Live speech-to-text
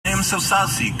I'm so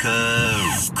saucy,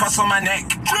 cuz cross on my neck.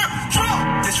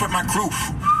 This with my crew.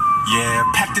 Yeah,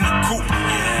 packed in a coupe.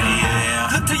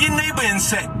 Yeah. Look to your neighbor and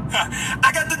say,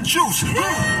 I got the juice.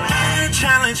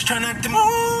 Challenge, try not to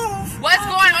move. What's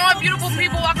going on, beautiful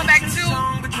people? Welcome back to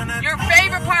your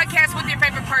favorite podcast with your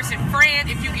favorite person, friend.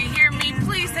 If you can hear me,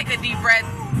 please take a deep breath.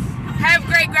 Have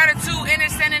great gratitude,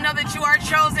 understand and know that you are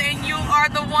chosen and you are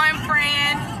the one,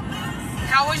 friend.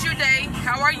 How was your day?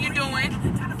 How are you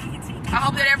doing? I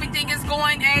hope that everything is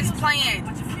going as planned.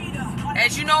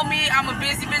 As you know me, I'm a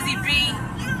busy bee,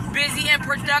 busy and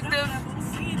productive,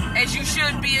 as you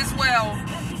should be as well.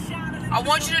 I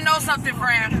want you to know something,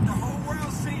 friend.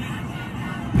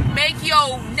 Make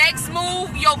your next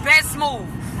move your best move.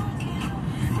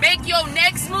 Make your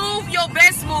next move your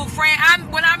best move, friend.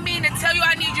 When I mean to tell you,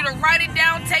 I need you to write it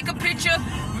down, take a picture,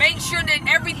 make sure that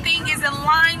everything is in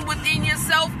line within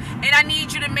yourself, and I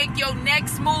need you to make your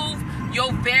next move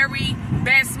your very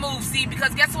best move. See,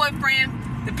 because guess what, friend?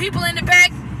 The people in the back,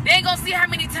 they ain't gonna see how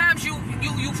many times you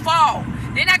fall.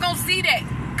 They're not gonna see that,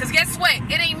 because guess what?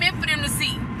 It ain't meant for them to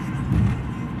see.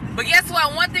 But guess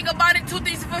what? One thing about it, two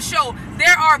things for sure.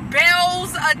 There are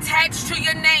bells attached to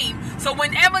your name. So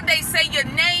whenever they say your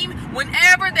name,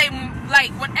 whenever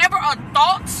a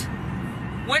thought,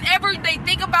 whenever they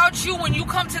think about you, when you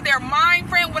come to their mind,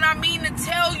 friend, what I mean to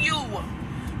tell you,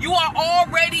 you are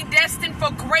already destined for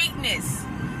greatness.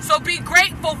 So be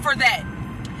grateful for that.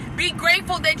 Be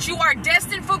grateful that you are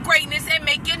destined for greatness and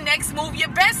make your next move your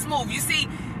best move. You see,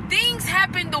 things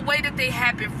happen the way that they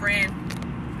happen, friend.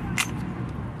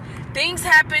 Things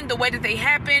happen the way that they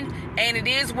happen, and it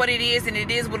is what it is, and it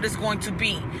is what it's going to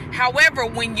be. However,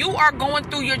 when you are going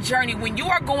through your journey, when you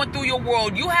are going through your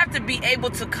world, you have to be able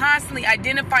to constantly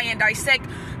identify and dissect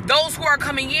those who are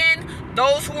coming in,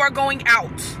 those who are going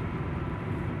out.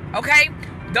 Okay?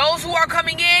 Those who are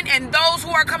coming in and those who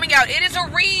are coming out. It is a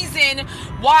reason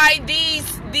why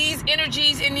these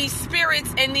energies and these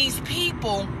spirits and these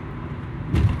people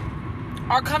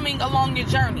are coming along your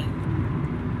journey.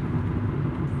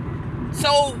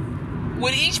 So,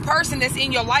 with each person that's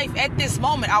in your life at this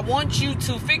moment, I want you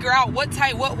to figure out what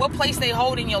place they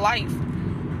hold in your life.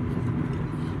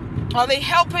 Are they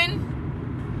helping?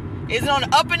 Is it on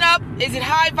the up and up? Is it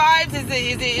high vibes?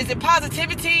 Is it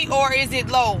positivity, or is it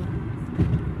low?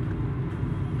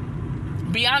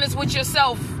 Be honest with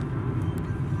yourself.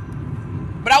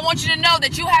 But I want you to know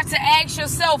that you have to ask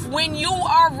yourself when you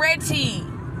are ready.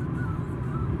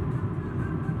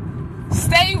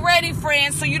 Stay ready,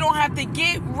 friends, so you don't have to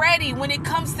get ready when it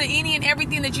comes to any and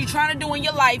everything that you're trying to do in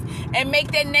your life, and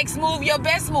make that next move your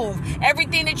best move.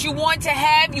 Everything that you want to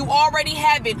have, you already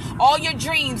have it. All your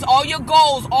dreams, all your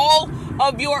goals, all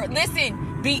of your,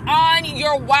 beyond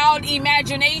your wild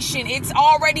imagination, it's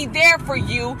already there for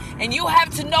you. And you have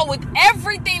to know, with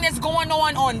everything that's going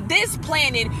on this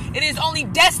planet, it is only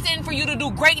destined for you to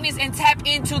do greatness and tap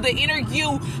into the inner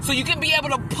you, so you can be able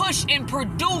to push and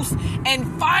produce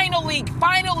and finally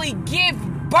give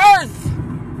birth.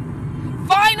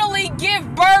 Finally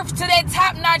give birth to that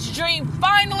top-notch dream.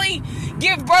 Finally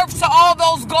give birth to all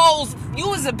those goals.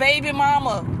 You as a baby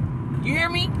mama, you hear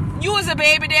me? You as a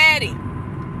baby daddy,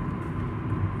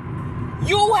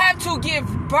 you have to give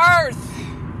birth.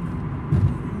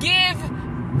 Give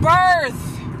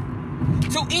birth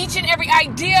to each and every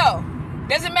idea.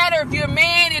 Doesn't matter if you're a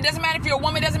man, it doesn't matter if you're a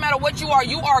woman, it doesn't matter what you are.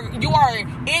 You are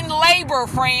in labor,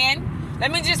 friend.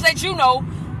 Let me just let you know,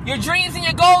 your dreams and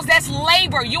your goals, that's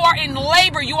labor. You are in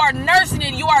labor. You are nursing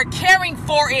it. You are caring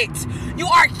for it. You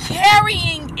are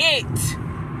carrying it.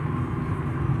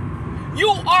 You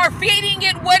are feeding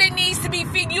it what it needs to be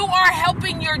fed. You are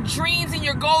helping your dreams and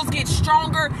your goals get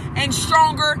stronger and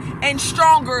stronger and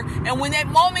stronger. And when that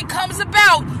moment comes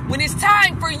about, when it's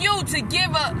time for you to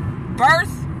give a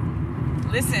birth,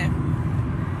 listen,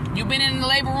 you've been in the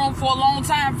labor room for a long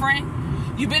time,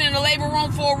 friend. You've been in the labor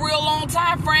room for a real long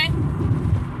time, friend.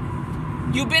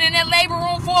 You've been in that labor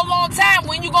room for a long time.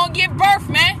 When you gonna give birth,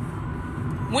 man?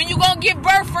 When you gonna give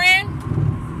birth, friend?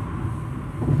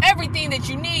 Everything that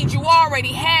you need, you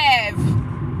already have.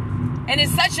 And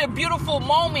it's such a beautiful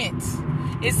moment.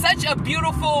 It's such a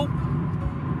beautiful,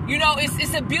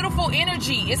 it's a beautiful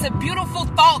energy. It's a beautiful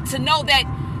thought to know that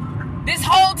this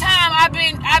whole time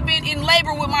I've been in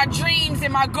labor with my dreams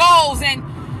and my goals. And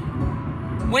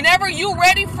whenever you're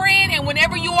ready, friend, and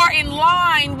whenever you are in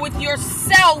line with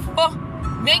yourself,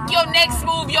 make your next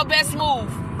move your best move.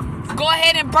 Go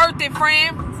ahead and birth it,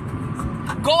 friend.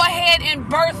 Go ahead and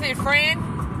birth it, friend.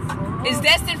 It's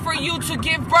destined for you to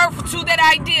give birth to that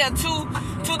idea, to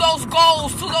those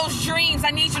goals, to those dreams. I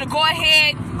need you to go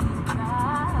ahead.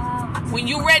 When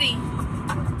you're ready,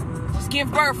 just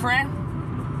give birth, friend.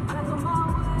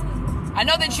 I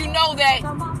know that you know that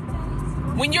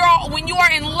when you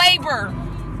are in labor,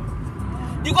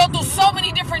 you go through so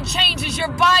many different changes. Your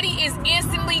body is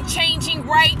instantly changing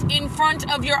right in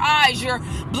front of your eyes. Your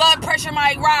blood pressure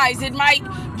might rise. It might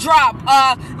drop. You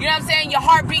know what I'm saying? Your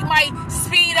heartbeat might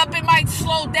speed up. It might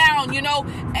slow down. You know,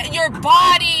 your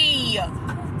body.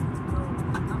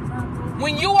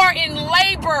 When you are in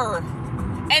labor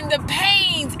and the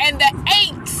pains and the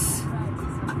aches.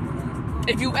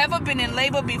 If you've ever been in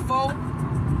labor before,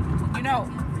 you know.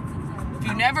 If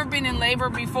you've never been in labor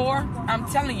before, I'm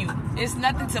telling you, it's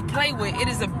nothing to play with. It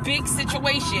is a big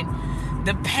situation.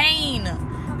 The pain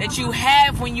that you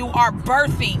have when you are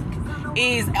birthing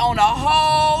is on a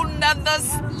whole nother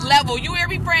level. You hear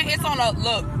me, friend? It's on a,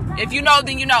 look, if you know,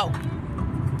 then you know.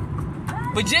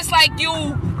 But just like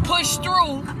you push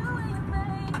through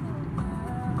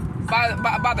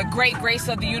by the great grace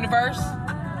of the universe,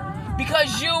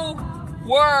 because you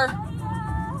were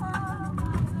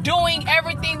doing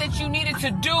everything that you needed to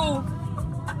do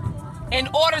in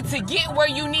order to get where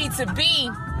you need to be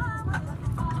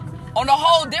on a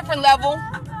whole different level,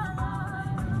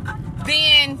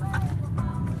 then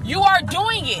you are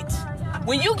doing it.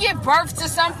 When you give birth to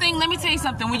something, let me tell you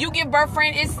something. When you give birth,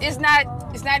 friend, it's not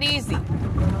easy.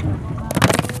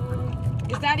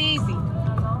 It's not easy.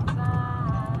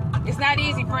 It's not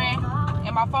easy, friend.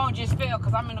 And my phone just fell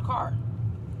because I'm in the car.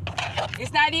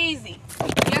 It's not easy.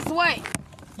 Guess what?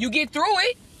 You get through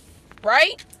it,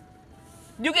 right?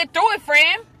 You get through it,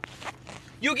 friend.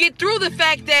 You get through the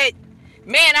fact that,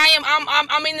 man,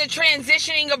 I'm in the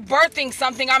transitioning of birthing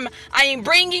something. I am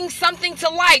bringing something to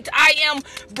light. I am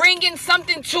bringing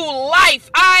something to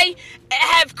life. I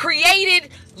have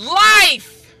created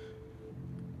life.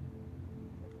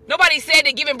 Nobody said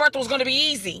that giving birth was going to be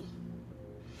easy.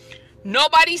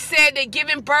 Nobody said that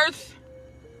giving birth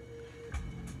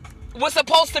was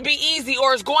supposed to be easy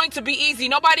or is going to be easy.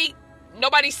 Nobody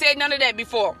said none of that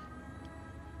before.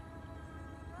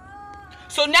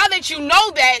 So now that you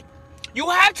know that, you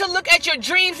have to look at your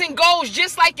dreams and goals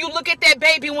just like you look at that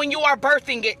baby when you are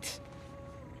birthing it.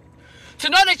 To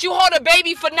know that you hold a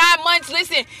baby for 9 months,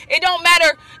 listen, it don't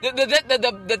matter.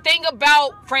 The thing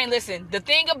about, friend, listen, the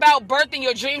thing about birthing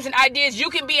your dreams and ideas, you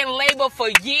can be in labor for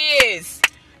years.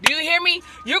 Do you hear me?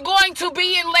 You're going to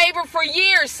be in labor for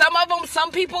years. Some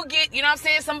people get, you know what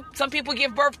I'm saying? Some people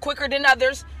give birth quicker than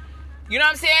others. You know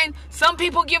what I'm saying? Some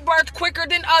people give birth quicker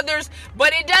than others.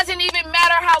 But it doesn't even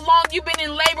matter how long you've been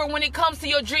in labor when it comes to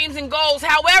your dreams and goals.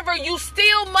 However, you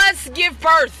still must give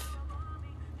birth.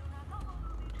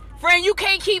 Friend, you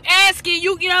can't keep asking.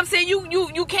 You know what I'm saying?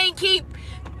 You can't keep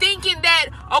thinking that,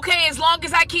 okay, as long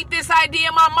as I keep this idea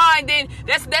in my mind, then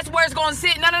that's where it's going to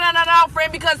sit. No,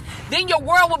 friend, because then your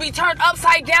world will be turned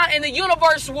upside down and the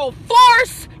universe will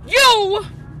force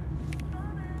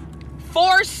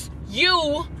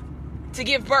you to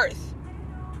give birth.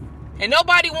 And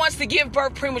nobody wants to give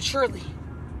birth prematurely.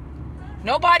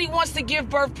 Nobody wants to give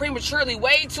birth prematurely,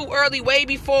 way too early, way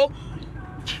before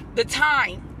the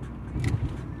time.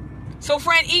 So,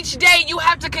 friend, each day you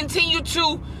have to continue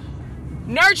to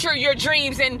nurture your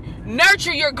dreams and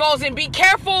nurture your goals, and be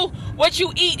careful what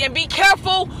you eat and be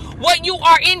careful what you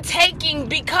are intaking,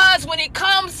 because when it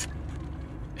comes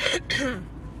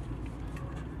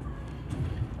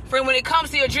friend, when it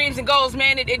comes to your dreams and goals,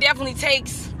 man, it definitely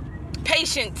takes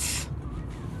patience.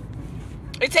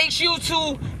 It takes you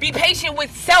to be patient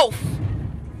with self.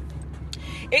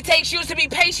 It takes you to be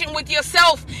patient with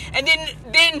yourself, and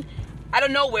then out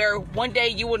of nowhere, one day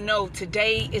you will know,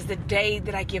 today is the day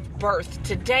that I give birth.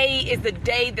 Today is the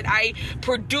day that I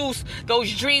produce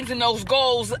those dreams and those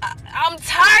goals. I'm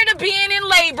tired of being in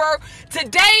labor.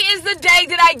 Today is the day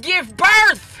that I give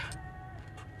birth.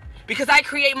 Because I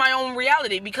create my own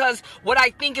reality. Because what I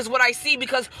think is what I see.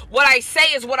 Because what I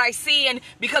say is what I see. And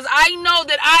because I know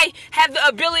that I have the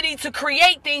ability to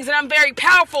create things and I'm very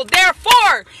powerful.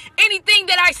 Therefore, anything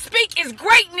that I speak is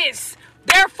greatness.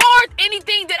 Therefore,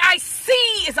 anything that I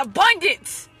see is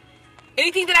abundance.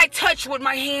 Anything that I touch with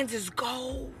my hands is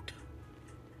gold.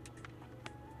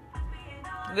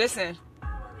 Listen.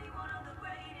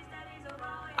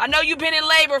 I know you've been in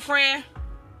labor, friend.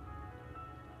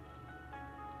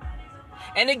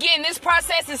 And again, this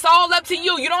process is all up to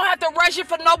you. You don't have to rush it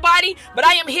for nobody. But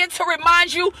I am here to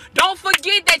remind you, don't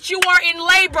forget that you are in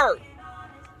labor.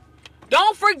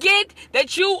 Don't forget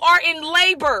that you are in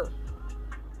labor.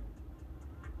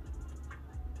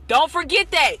 Don't forget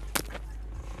that.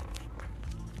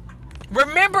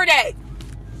 Remember that.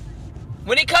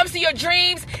 When it comes to your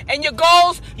dreams and your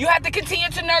goals, you have to continue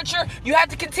to nurture. You have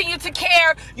to continue to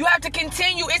care. You have to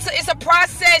continue. It's a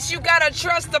process. You got to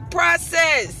trust the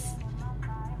process.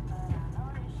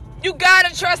 You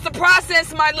gotta trust the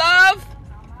process, my love.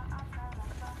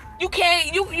 You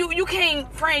can't, you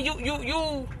can't, friend,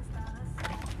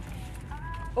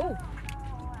 ooh.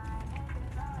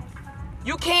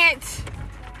 You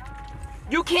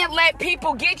can't let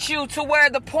people get you to where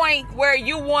the point where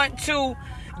you want to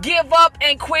give up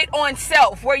and quit on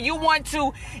self, where you want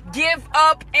to give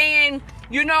up and,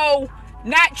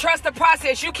 not trust the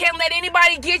process. You can't let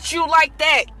anybody get you like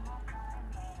that.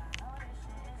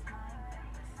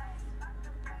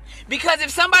 Because if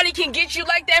somebody can get you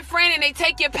like that, friend, and they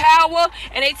take your power,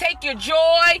 and they take your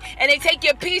joy, and they take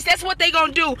your peace, that's what they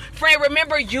gonna do. Friend,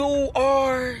 remember, you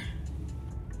are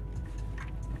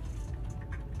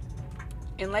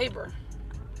in labor.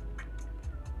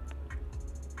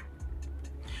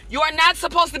 You are not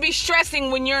supposed to be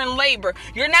stressing when you're in labor.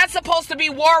 You're not supposed to be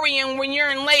worrying when you're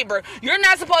in labor. You're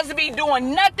not supposed to be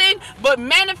doing nothing but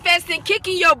manifesting,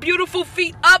 kicking your beautiful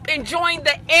feet up, enjoying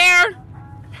the air,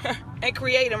 and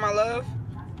creating, my love.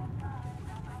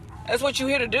 That's what you're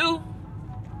here to do.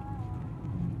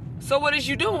 So what is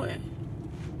you doing?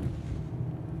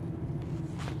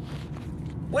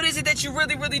 What is it that you're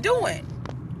really, really doing?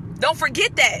 Don't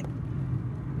forget that.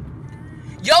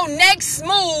 Your next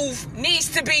move needs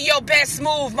to be your best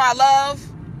move, my love.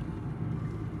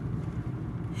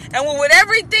 And with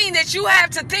everything that you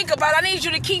have to think about, I need you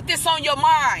to keep this on your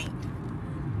mind.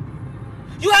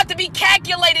 You have to be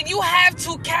calculated. You have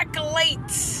to calculate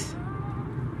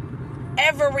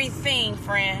everything,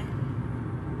 friend.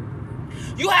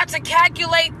 You have to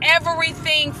calculate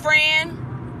everything, friend.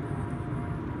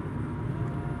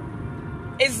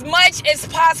 As much as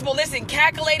possible. Listen,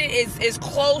 calculate it as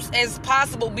close as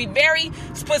possible. Be very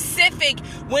specific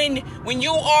when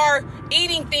you are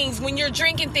eating things, when you're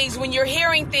drinking things, when you're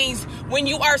hearing things, when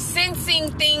you are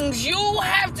sensing things. You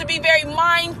have to be very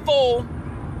mindful.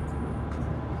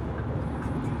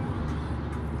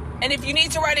 And if you need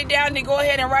to write it down, then go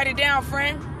ahead and write it down,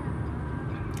 friend.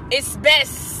 It's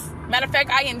best. Matter of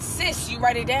fact, I insist you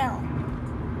write it down.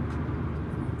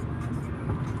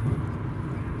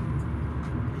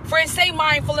 Friends, stay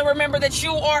mindful and remember that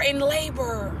you are in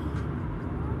labor.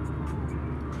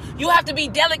 You have to be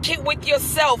delicate with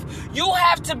yourself. You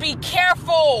have to be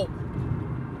careful.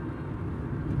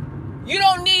 You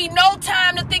don't need no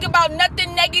time to think about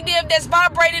nothing negative that's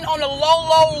vibrating on a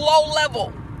low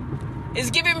level. It's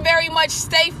giving very much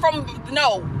Stay from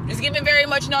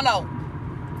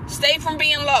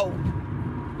being low.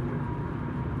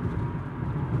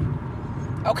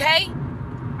 Okay?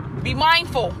 Be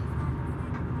mindful.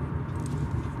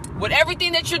 With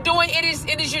everything that you're doing, it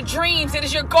is your dreams, it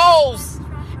is your goals,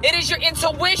 it is your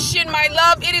intuition, my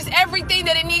love. It is everything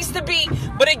that it needs to be.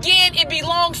 But again, it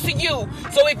belongs to you.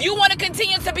 So if you want to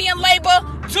continue to be in labor,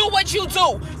 do what you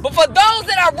do. But for those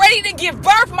that are ready to give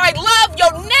birth, my love,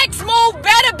 your next move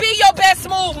better be your best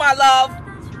move, my love.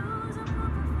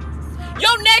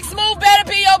 Your next move better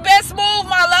be your best move,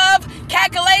 my love.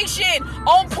 Calculation,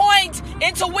 on point,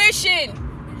 intuition,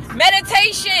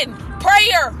 meditation,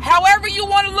 prayer, however you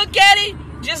want to look at it,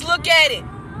 just look at it.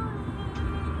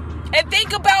 And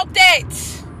think about that.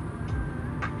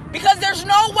 Because there's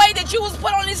no way that you was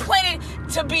put on this planet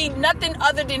to be nothing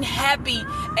other than happy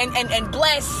and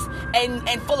blessed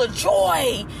and full of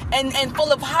joy and full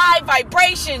of high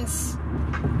vibrations.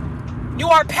 You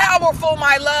are powerful,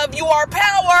 my love. You are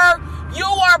power. You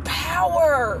are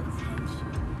power.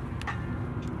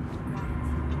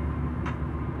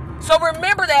 So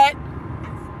remember that.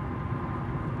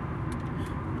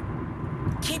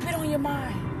 Keep it on your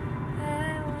mind.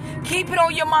 Keep it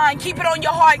on your mind. Keep it on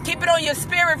your heart. Keep it on your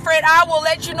spirit, friend. I will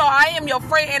let you know I am your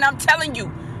friend, and I'm telling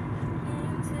you.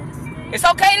 It's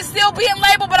okay to still be in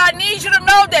labor, but I need you to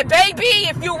know that, baby,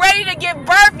 if you're ready to give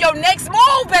birth, your next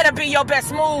move better be your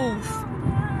best move.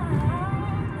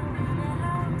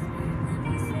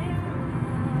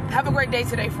 Have a great day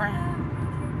today, friend.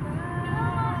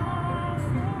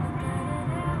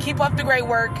 Keep up the great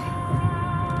work.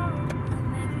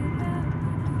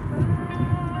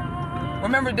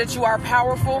 Remember that you are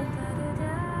powerful.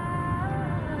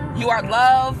 You are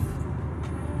love.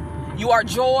 You are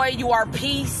joy. You are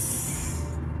peace.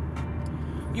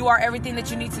 You are everything that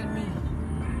you need to be.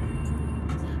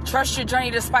 Trust your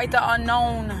journey despite the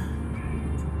unknown.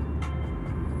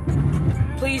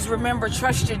 Please remember,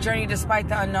 trust your journey despite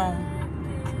the unknown.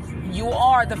 You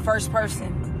are the first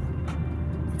person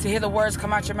to hear the words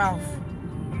come out your mouth.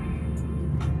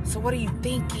 So what are you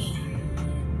thinking?